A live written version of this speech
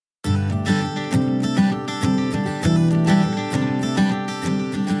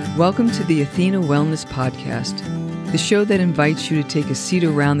Welcome to the Athena Wellness Podcast, the show that invites you to take a seat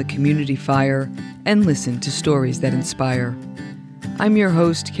around the community fire and listen to stories that inspire. I'm your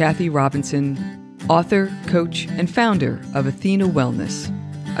host, Kathy Robinson, author, coach, and founder of Athena Wellness,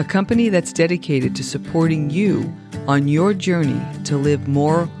 a company that's dedicated to supporting you on your journey to live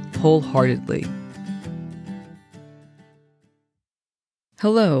more wholeheartedly.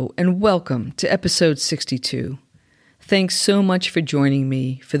 Hello, and welcome to episode 62. Thanks so much for joining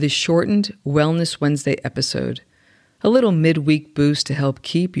me for this shortened Wellness Wednesday episode, a little midweek boost to help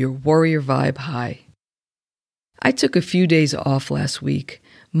keep your warrior vibe high. I took a few days off last week,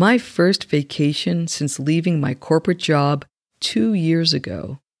 my first vacation since leaving my corporate job 2 years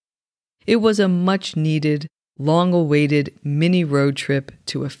ago. It was a much-needed, long-awaited mini road trip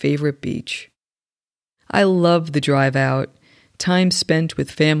to a favorite beach. I loved the drive out, time spent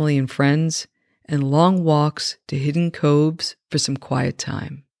with family and friends, and long walks to hidden coves for some quiet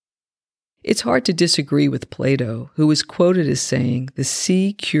time. It's hard to disagree with Plato, who is quoted as saying, "The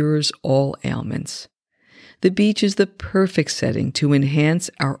sea cures all ailments." The beach is the perfect setting to enhance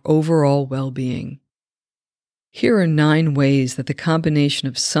our overall well-being. Here are 9 ways that the combination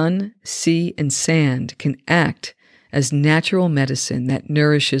of sun, sea, and sand can act as natural medicine that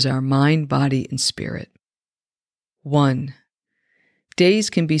nourishes our mind, body, and spirit. 1. Days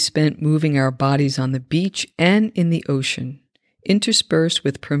can be spent moving our bodies on the beach and in the ocean, interspersed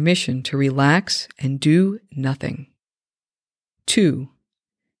with permission to relax and do nothing. 2.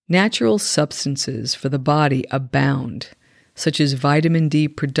 Natural substances for the body abound, such as vitamin D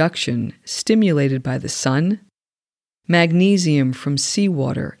production stimulated by the sun, magnesium from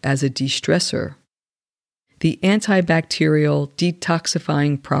seawater as a de-stressor, the antibacterial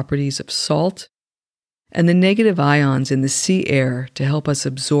detoxifying properties of salt, and the negative ions in the sea air to help us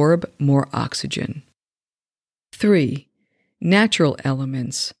absorb more oxygen. 3. Natural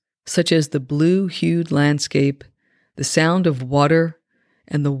elements, such as the blue-hued landscape, the sound of water,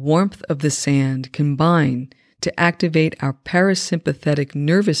 and the warmth of the sand combine to activate our parasympathetic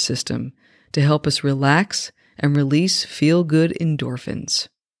nervous system to help us relax and release feel-good endorphins.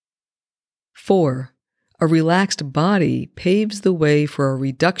 4. A relaxed body paves the way for a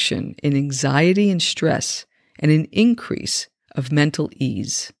reduction in anxiety and stress and an increase of mental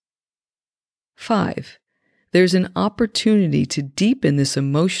ease. 5. There's an opportunity to deepen this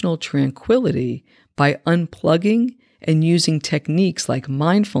emotional tranquility by unplugging and using techniques like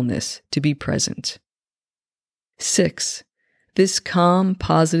mindfulness to be present. 6. This calm,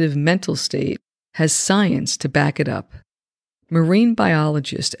 positive mental state has science to back it up. Marine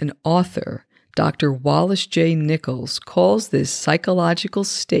biologist and author Dr. Wallace J. Nichols calls this psychological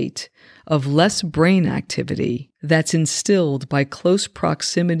state of less brain activity that's instilled by close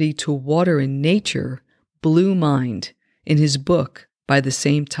proximity to water in nature blue mind in his book by the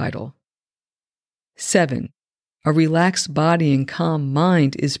same title. 7. A relaxed body and calm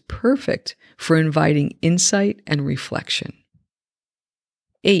mind is perfect for inviting insight and reflection.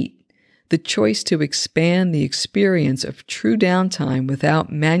 8. The choice to expand the experience of true downtime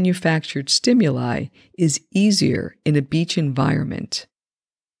without manufactured stimuli is easier in a beach environment.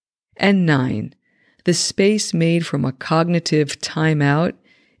 And 9. The space made from a cognitive timeout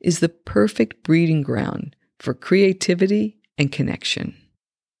is the perfect breeding ground for creativity and connection.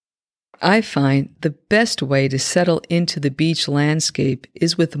 I find the best way to settle into the beach landscape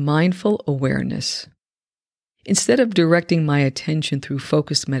is with mindful awareness. Instead of directing my attention through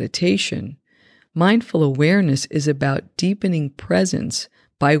focused meditation, mindful awareness is about deepening presence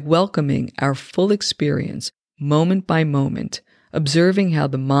by welcoming our full experience moment by moment, observing how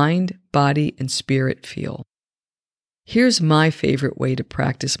the mind, body, and spirit feel. Here's my favorite way to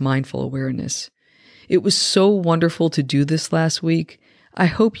practice mindful awareness. It was so wonderful to do this last week. I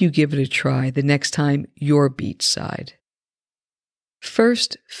hope you give it a try the next time you're beachside.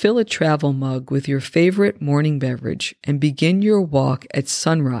 First, fill a travel mug with your favorite morning beverage and begin your walk at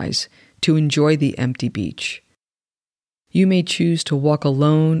sunrise to enjoy the empty beach. You may choose to walk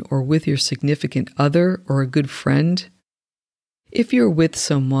alone or with your significant other or a good friend. If you're with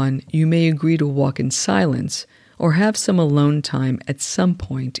someone, you may agree to walk in silence or have some alone time at some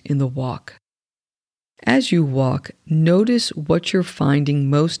point in the walk. As you walk, notice what you're finding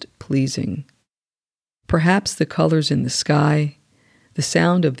most pleasing. Perhaps the colors in the sky, the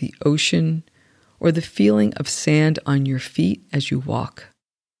sound of the ocean, or the feeling of sand on your feet as you walk.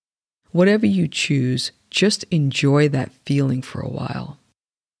 Whatever you choose, just enjoy that feeling for a while.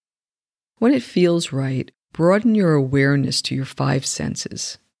 When it feels right, broaden your awareness to your 5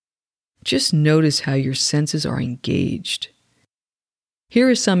 senses. Just notice how your senses are engaged. Here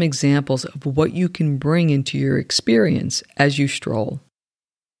are some examples of what you can bring into your experience as you stroll.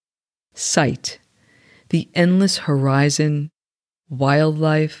 sight, the endless horizon,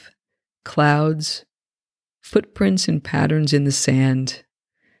 wildlife, clouds, footprints and patterns in the sand,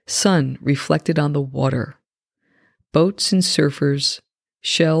 sun reflected on the water, boats and surfers,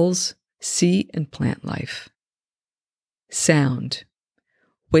 shells, sea and plant life. Sound,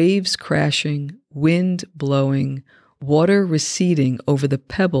 waves crashing, wind blowing, water receding over the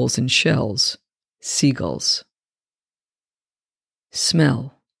pebbles and shells, seagulls.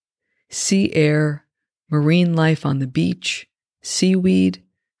 Smell, sea air, marine life on the beach, seaweed,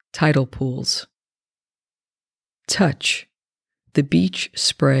 tidal pools. Touch, the beach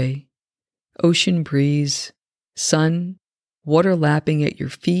spray, ocean breeze, sun, water lapping at your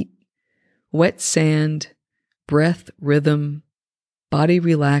feet, wet sand, breath rhythm, body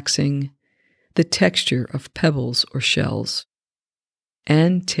relaxing, the texture of pebbles or shells.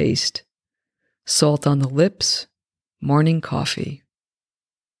 And taste, salt on the lips, morning coffee.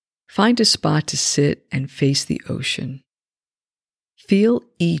 Find a spot to sit and face the ocean. Feel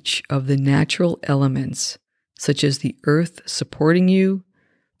each of the natural elements, such as the earth supporting you,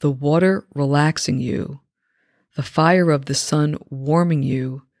 the water relaxing you, the fire of the sun warming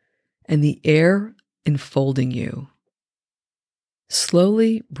you, and the air enfolding you.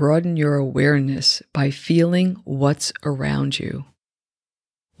 Slowly broaden your awareness by feeling what's around you.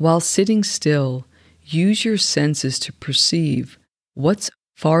 While sitting still, use your senses to perceive what's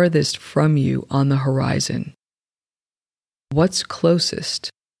farthest from you on the horizon. What's closest?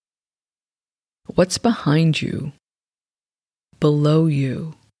 What's behind you? Below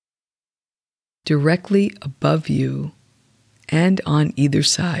you? Directly above you? And on either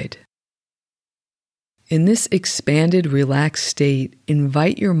side? In this expanded, relaxed state,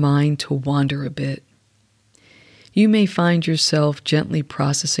 invite your mind to wander a bit. You may find yourself gently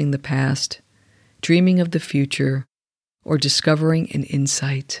processing the past, dreaming of the future, or discovering an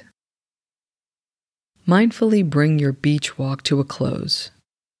insight. Mindfully bring your beach walk to a close.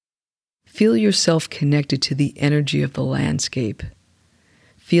 Feel yourself connected to the energy of the landscape.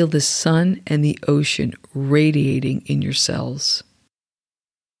 Feel the sun and the ocean radiating in your cells.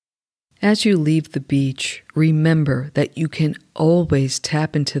 As you leave the beach, remember that you can always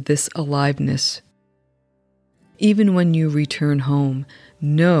tap into this aliveness. Even when you return home,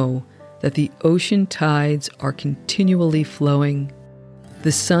 know that the ocean tides are continually flowing,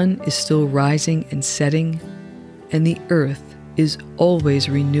 the sun is still rising and setting, and the earth is always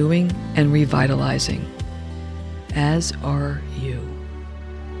renewing and revitalizing, as are you.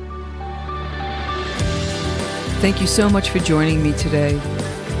 Thank you so much for joining me today.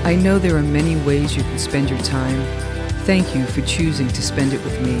 I know there are many ways you can spend your time. Thank you for choosing to spend it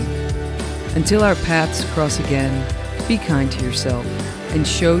with me. Until our paths cross again, be kind to yourself and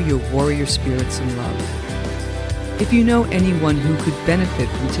show your warrior spirit some love. If you know anyone who could benefit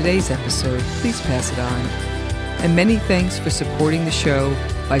from today's episode, please pass it on. And many thanks for supporting the show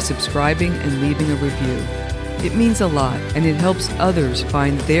by subscribing and leaving a review. It means a lot, and it helps others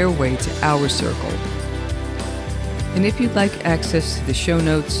find their way to our circle. And if you'd like access to the show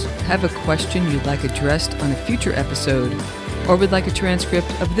notes, have a question you'd like addressed on a future episode, or would like a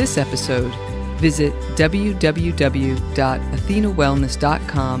transcript of this episode, visit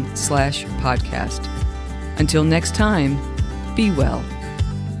www.athenawellness.com/podcast. Until next time, be well.